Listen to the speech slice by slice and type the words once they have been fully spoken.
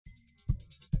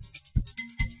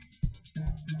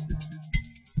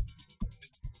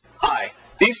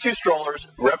These two strollers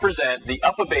represent the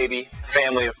UPPAbaby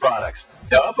family of products.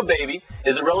 Now, UPPAbaby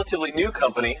is a relatively new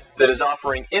company that is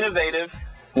offering innovative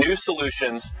new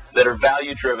solutions that are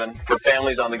value-driven for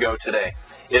families on the go today.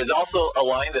 It is also a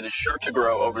line that is sure to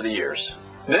grow over the years.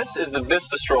 This is the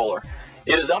Vista stroller.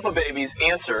 It is UPPAbaby's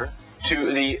answer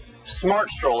to the smart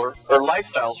stroller or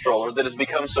lifestyle stroller that has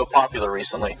become so popular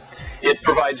recently. It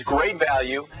provides great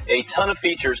value, a ton of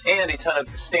features, and a ton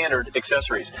of standard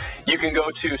accessories. You can go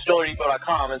to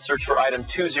StrollerDepot.com and search for item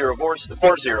 2040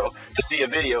 to see a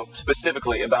video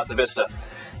specifically about the Vista.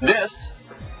 This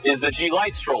is the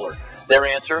G-Lite stroller, their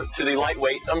answer to the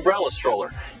lightweight umbrella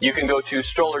stroller. You can go to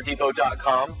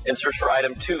StrollerDepot.com and search for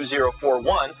item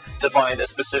 2041 to find a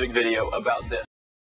specific video about this.